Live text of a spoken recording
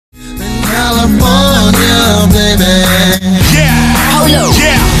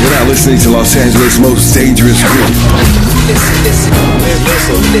listening to Los Angeles' most dangerous group.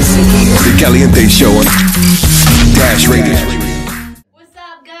 Listen here. The Kaliente Show on Dash Radio. What's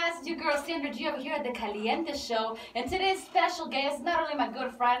up, guys? It's your girl Sandra G over here at the Kaliente Show, and today's special guest is not only my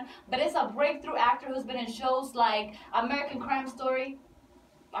good friend, but it's a breakthrough actor who's been in shows like American Crime Story.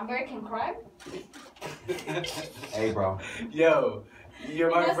 American Crime? Hey, bro. Yo,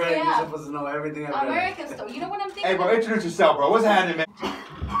 you're my Yes, friend. yeah. You're supposed to know everything I've done. American Story. You know what I'm thinking? Hey, bro, introduce yourself, bro. What's happening, man?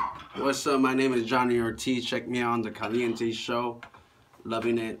 What's up? My name is Johnnny Ortiz. Check me out on the Kaliente Show.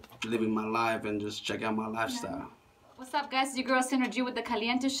 Loving it, living my life, and just check out my lifestyle. What's up, guys? It's your girl Sandra G with the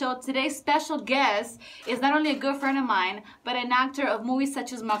Kaliente Show. Today's special guest is not only a good friend of mine, but an actor of movies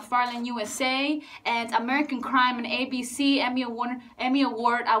such as McFarlane USA and American Crime and ABC Emmy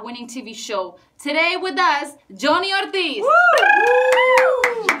Award winning TV show. Today with us, Johnnny Ortiz.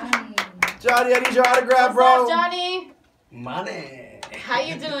 Johnny, I need your autograph, bro. What's up, Johnny? Money. How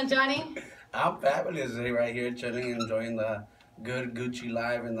you doing, Johnny? I'm fabulous right here, chilling, enjoying the good Gucci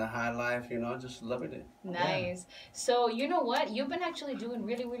life and the high life, you know, just loving it. Nice. So, you know what? You've been actually doing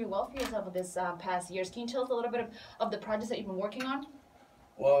really, really well for yourself this past years. Can you tell us a little bit of the projects that you've been working on?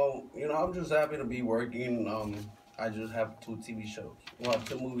 Well, you know, I'm just happy to be working. I just have 2 TV shows. Well,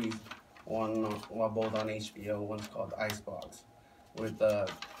 2 movies. One, both on HBO. One's called Icebox, with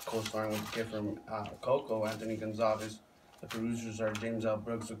co-starring with the kid from Coco, Anthony Gonzalez. The producers are James L.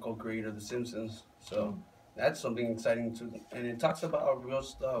 Brooks, the co-creator of The Simpsons. So that's something exciting too. And it talks about real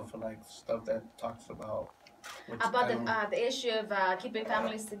stuff, like stuff that talks about The issue of keeping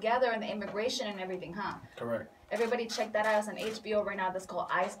families together and the immigration and everything, huh? Correct. Everybody check that out. It's on HBO right now. That's called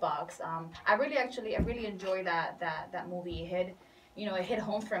Icebox. I really enjoyed that movie. It hit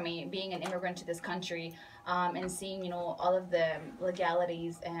home for me, being an immigrant to this country, and seeing, all of the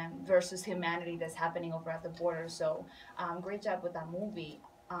legalities and versus humanity that's happening over at the border. So, great job with that movie.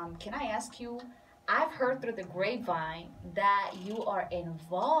 Can I ask you, I've heard through the grapevine that you are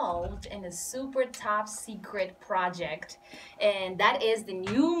involved in a super top secret project, and that is the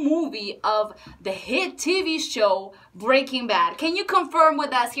new movie of the hit TV show Breaking Bad. Can you confirm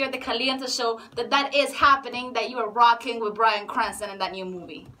with us here at the Kaliente Show that is happening, that you are rocking with Bryan Cranston in that new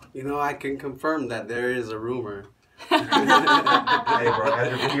movie? You know, I can confirm that there is a rumor. Hey, bro, as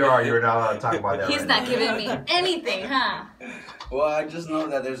your PR, you're not allowed to talk about that. He's not giving me anything, huh? Well, I just know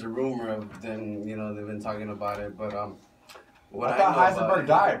that there's a rumor of them, they've been talking about it, but what I thought Heisenberg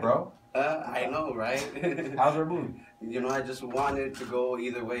died, bro. I know, right? How's her movie? I just wanted to go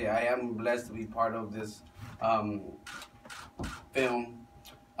either way. I am blessed to be part of this film,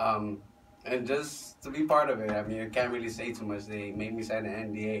 and just to be part of it. I mean, I can't really say too much. They made me sign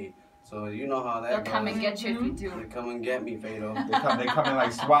an NDA, so you know how that They'll goes. come and get you if you do. They come and get me, Fado. They come in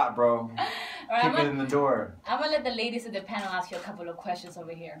like SWAT, bro. Right, Keep it in the door. I'm gonna let the ladies of the panel ask you a couple of questions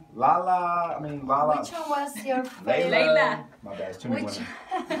over here. Lala. Which one was your favorite? Layla. My bad, it's too many Which,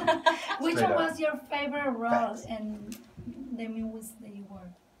 women. which Straight one up. was your favorite role in the movies that you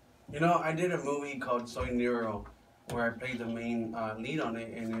worked? I did a movie called Soy Nero, where I played the main lead on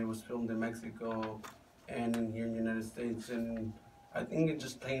it, and it was filmed in Mexico and here in the United States. And I think it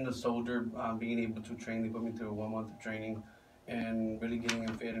just playing the soldier, being able to train. They put me through 1 month of training, and really getting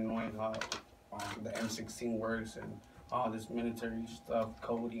fit and knowing how the M16 works and all this military stuff,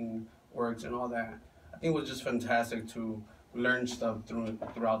 coding works, and all that. I think it was just fantastic to learn stuff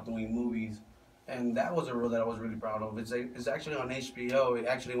throughout doing movies. And that was a role that I was really proud of. It's actually on HBO. It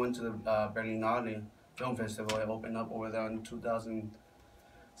actually went to the Berlinale Film Festival. It opened up over there in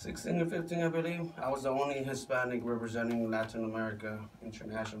 2016 and 15, I believe. I was the only Hispanic representing Latin America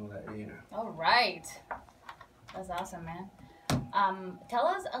International that year. All right. That's awesome, man. Tell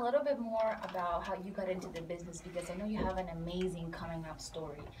us a little bit more about how you got into the business, because I know you have an amazing coming up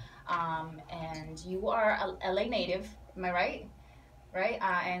story. And you are a LA native, am I right? Right?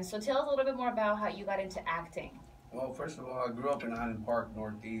 And so tell us a little bit more about how you got into acting. Well, first of all, I grew up in Highland Park,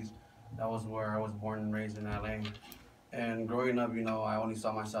 Ortiz. That was where I was born and raised in LA. And growing up, I only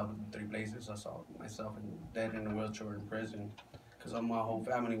saw myself in 3 places. I saw myself dead in a wheelchair or in prison, because my whole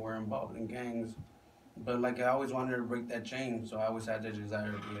family were involved in gangs. But I always wanted to break that chain, so I always had that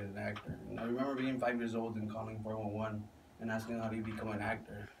desire to be an actor. And I remember being 5 years old and calling 411 and asking how do you become an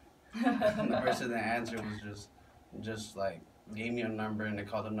actor. And the person that answered was just gave me a number, and they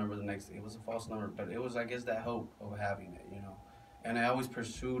called the number the next day. It was a false number, but it was, I guess, that hope of having it, And I always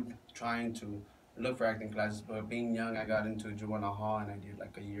pursued trying to look for acting classes, but being young, I got into Juvenile Hall, and I did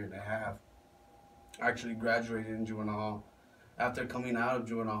a year and a half. I actually graduated in Juvenile Hall. After coming out of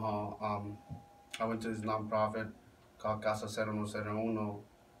Juvenile Hall, I went to this nonprofit called Casa 0101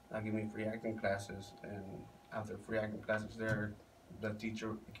 that gave me free acting classes, and after free acting classes there, that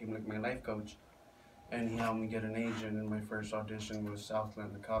teacher became like my life coach, and he helped me get an agent. And my first audition was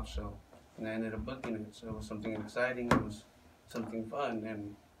Southland, the cop show, and I ended up booking it. So it was something exciting. It was something fun,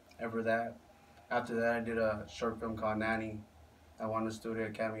 and after that, I did a short film called Nanny. I won the Studio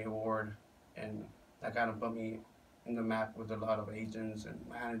Academy Award, and that kind of put me in the map with a lot of agents and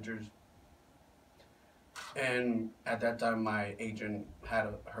managers. And at that time, my agent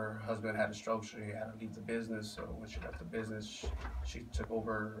her husband had a stroke, so he had to leave the business. So when she left the business, she took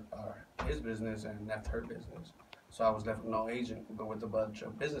over his business and left her business. So I was left with no agent, but with a bunch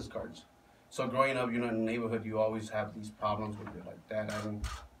of business cards. So growing up, in the neighborhood, you always have these problems with your dad.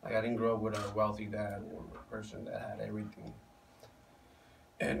 I didn't grow up with a wealthy dad or a person that had everything.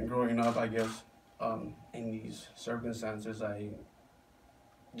 And growing up, I guess, in these circumstances, I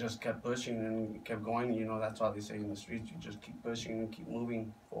just kept pushing and kept going. That's all they say in the streets. You just keep pushing and keep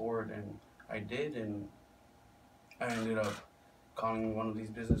moving forward. And I did, and I ended up calling one of these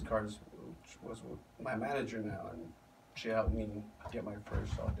business cards, which was with my manager now, and she helped me get my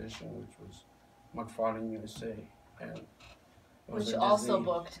first audition, which was McFarlane USA. And it was Which a also Disney,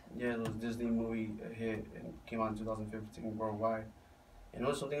 booked. Yeah, it was a Disney movie hit, and came out in 2015 worldwide. And it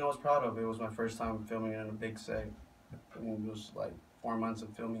was something I was proud of. It was my first time filming in a big set. And it was like 4 months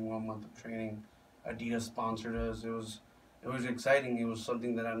of filming, 1 month of training. Adidas sponsored us. It was exciting. It was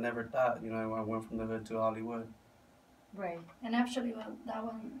something that I never thought. I went from the hood to Hollywood. Right. And actually, that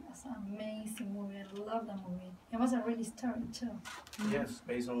one was an amazing movie. I love that movie. It was a really story too. Yes,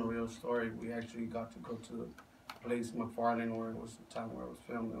 based on a real story. We actually got to go to the place, McFarlane, where it was the time where it was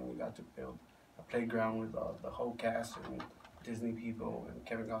filmed, and we got to build a playground with the whole cast and Disney people, and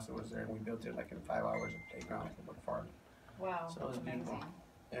Kevin Costner was there, and we built it like in 5 hours of playground for McFarlane. Wow. So it was amazing. beautiful.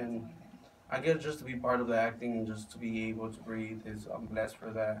 And I guess just to be part of the acting and just to be able to breathe I'm blessed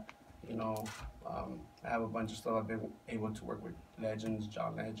for that. I have a bunch of stuff. I've been able to work with legends,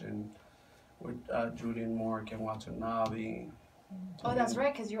 John Legend, with Julian Moore, Ken Watanabe. Oh, that's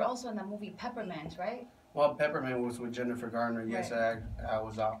right, because you're also in the movie Peppermint, right? Well, Peppermint was with Jennifer Garner. Yes, Right. I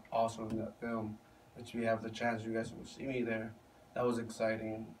was also in that film, which we have the chance, you guys will see me there. That was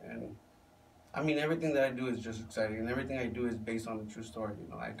exciting. And I mean, everything that I do is just exciting, and everything I do is based on a true story.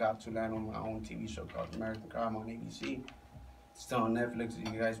 I got to land on my own TV show called American Crime on ABC. It's still on Netflix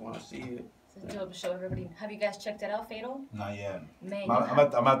if you guys want to see it. It's a dope show, everybody. Have you guys checked it out, Fatal? Not yet. Man, I'm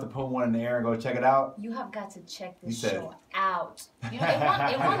about to put one in the air and go check it out. you have got to check You this said show out.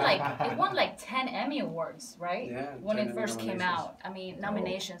 It won like 10 Emmy awards, right? Yeah, When 10 it first came nominations. out. I mean,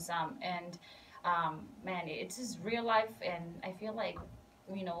 nominations, and man, it's just real life, and I feel like,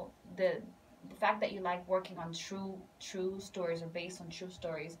 the fact that you like working on true stories or based on true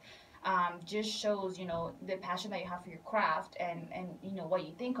stories, just shows, the passion that you have for your craft and what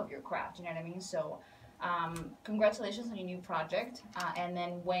you think of your craft, you know what I mean? So, congratulations on your new project. And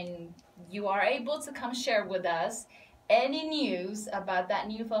then when you are able to come share with us any news about that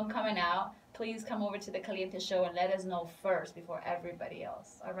new film coming out, please come over to the Kaliente show and let us know first before everybody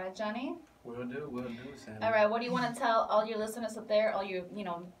else. All right, Johnnny? We'll do, Sam. All right, what do you want to tell all your listeners up there, all your,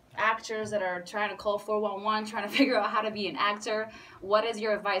 actors that are trying to call 411, trying to figure out how to be an actor? What is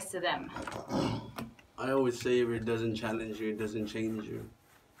your advice to them? I always say if it doesn't challenge you, it doesn't change you.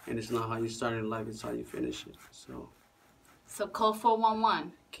 And it's not how you start in life, it's how you finish it. So call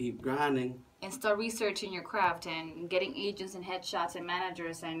 411 Keep grinding. and start researching your craft and getting agents and headshots and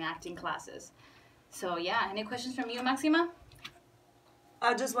managers and acting classes. So yeah, any questions from you, Maxima?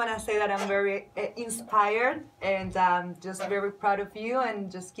 I just want to say that I'm very inspired and just very proud of you,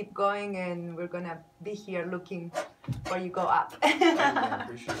 and just keep going, and we're going to be here looking where you go up. I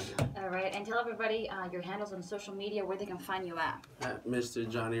appreciate it. All right, and tell everybody your handles on social media, where they can find you at. At Mr.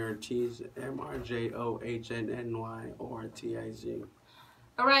 Johnnny Ortiz, MRJOHNNY ORTIZ.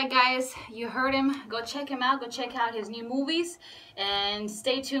 All right, guys, you heard him. Go check him out. Go check out his new movies, and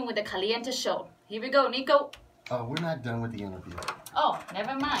stay tuned with the Kaliente show. Here we go, Nico. Oh, we're not done with the interview. Oh,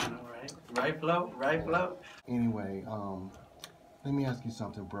 never mind. All right. Right flow. Anyway, let me ask you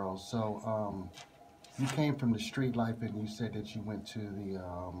something, bro. So, you came from the street life and you said that you went to the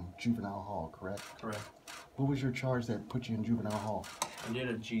juvenile hall, correct? Correct. What was your charge that put you in juvenile hall? I did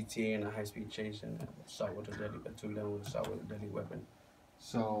a GTA and a high-speed chase and assault with a deadly baton with assault with a deadly weapon.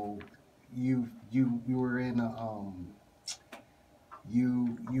 So, you were in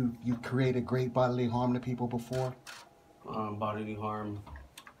you created great bodily harm to people before? Bodily harm.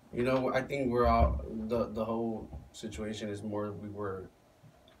 I think we're all, the whole situation is more,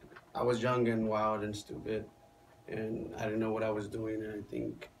 I was young and wild and stupid, and I didn't know what I was doing, and I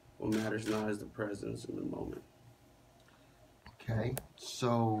think what matters now is the presence in the moment. Okay.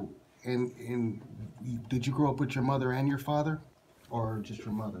 So, and did you grow up with your mother and your father? or just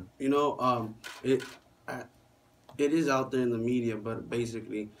your mother? You know, it is out there in the media, but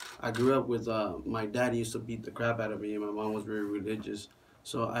basically, I grew up with my dad used to beat the crap out of me, and my mom was very religious.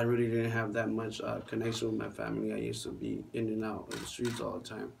 So I really didn't have that much connection with my family. I used to be in and out of the streets all the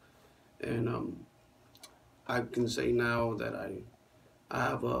time, and I can say now that I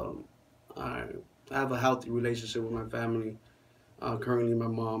have a healthy relationship with my family. Currently, my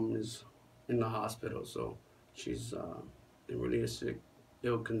mom is in the hospital, so she's in really a sick,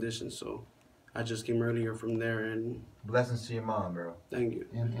 ill condition. So I just came earlier from there, and Blessings to your mom, bro. thank you.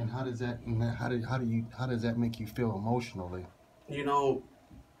 And how does that make you feel emotionally? You know,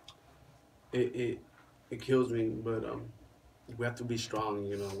 it kills me, but we have to be strong.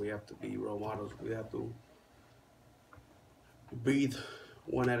 You know, we have to be role models. We have to breathe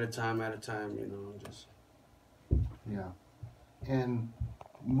one at a time. You know, just. Yeah. And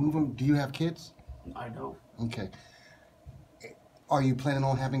moving, do you have kids? I don't. Okay. Are you planning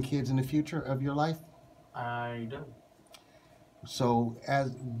on having kids in the future of your life? I don't. So,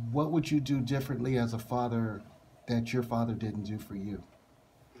 what would you do differently as a father that your father didn't do for you?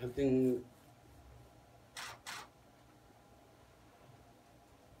 I think,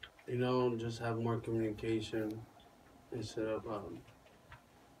 you know, just have more communication instead of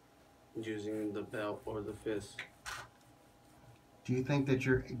using the belt or the fist. Do you think that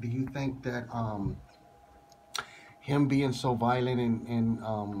him being so violent and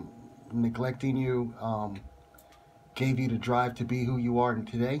neglecting you gave you the drive to be who you are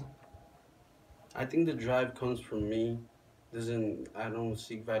today? I think the drive comes from me. I don't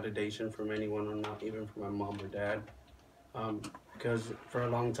seek validation from anyone, or not even from my mom or dad. Because for a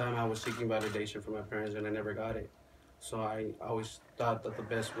long time I was seeking validation from my parents and I never got it. So I always thought that the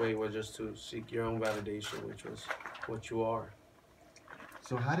best way was just to seek your own validation, which was what you are.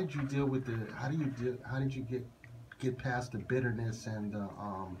 So how did you deal with how did you get past the bitterness and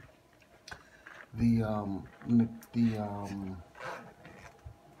the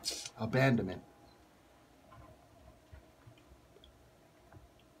abandonment?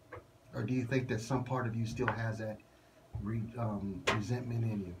 Or do you think that some part of you still has that resentment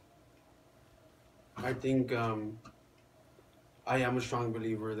in you? I think I am a strong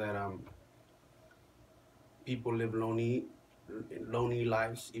believer that people live lonely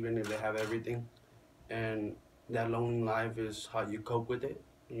lives even if they have everything, and that lonely life is how you cope with it,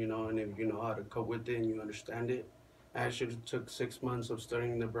 you know. And if you know how to cope with it and you understand it, I actually took 6 months of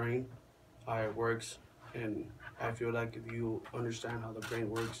studying the brain, how it works, and I feel like if you understand how the brain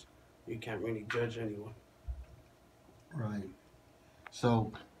works, you can't really judge anyone. Right.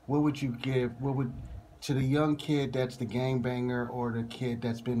 So what would you give, to the young kid that's the gangbanger or the kid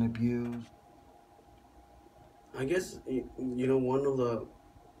that's been abused? I guess, you know, one of the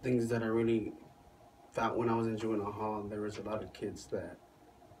things that I really felt when I was in juvenile hall, there was a lot of kids that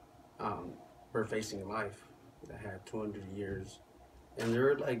were facing life, that had 200 years. And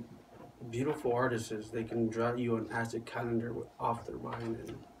they're like beautiful artists. They can draw you an acid calendar off their mind.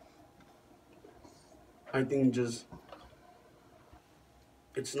 And I think just,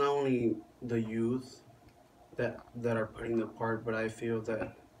 it's not only the youth that are putting the part, but I feel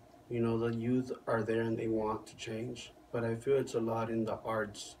that, you know, the youth are there and they want to change. But I feel it's a lot in the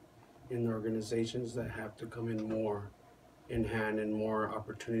arts, in the organizations that have to come in more in hand and more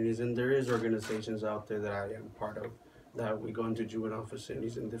opportunities. And there is organizations out there that I am part of, that we go into juvenile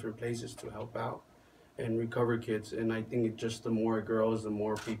facilities in different places to help out and recover kids. And I think it just, the more it grows, the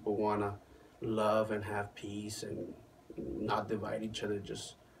more people want to love and have peace and not divide each other,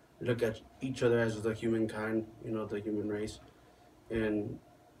 just look at each other as the humankind, you know, the human race. And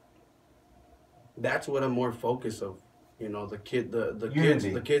that's what I'm more focused of, you know, the kids are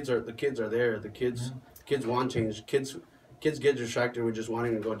there. The kids want change. Kids get distracted with just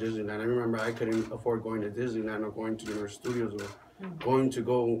wanting to go to Disneyland. I remember I couldn't afford going to Disneyland or going to Universal Studios or going to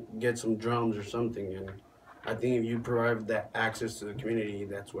go get some drums or something. And I think if you provide that access to the community,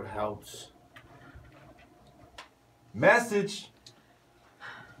 that's what helps. Message.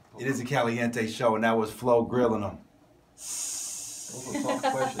 It is a Kaliente show, and that was Flo grilling them. Those were soft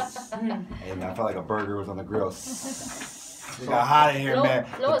questions. Hey, man, I felt like a burger was on the grill. It got hot in here, man.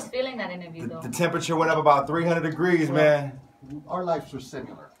 Flo was feeling that interview, though. The temperature went up about 300 degrees, man. Our lives were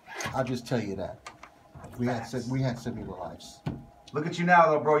similar. I'll just tell you that. We had similar lives. Look at you now,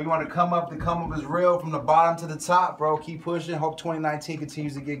 though, bro. You want to come up? The come up is real from the bottom to the top, bro. Keep pushing. Hope 2019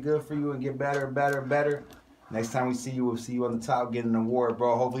 continues to get good for you and get better and better and better. Next time we see you, we'll see you on the top getting an award,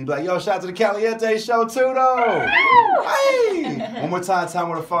 bro. Hopefully, be like, yo, shout out to the Kaliente show, too, though. Hey! One more time, tell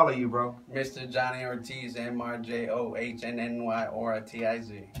me where to follow you, bro. Mr. Johnnny Ortiz, MRJOHNNY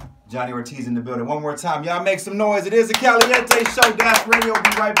Ortiz. Johnnny Ortiz in the building. One more time. Y'all make some noise. It is the Kaliente Show. Dash Radio. Be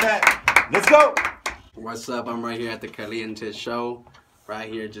right back. Let's go. What's up? I'm right here at the Kaliente Show. Right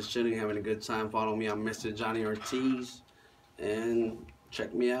here, just chilling, having a good time. Follow me. I'm Mr. Johnnny Ortiz. And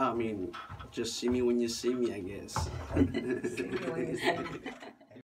check me out. I mean, just see me when you see me, I guess. See me when you see me.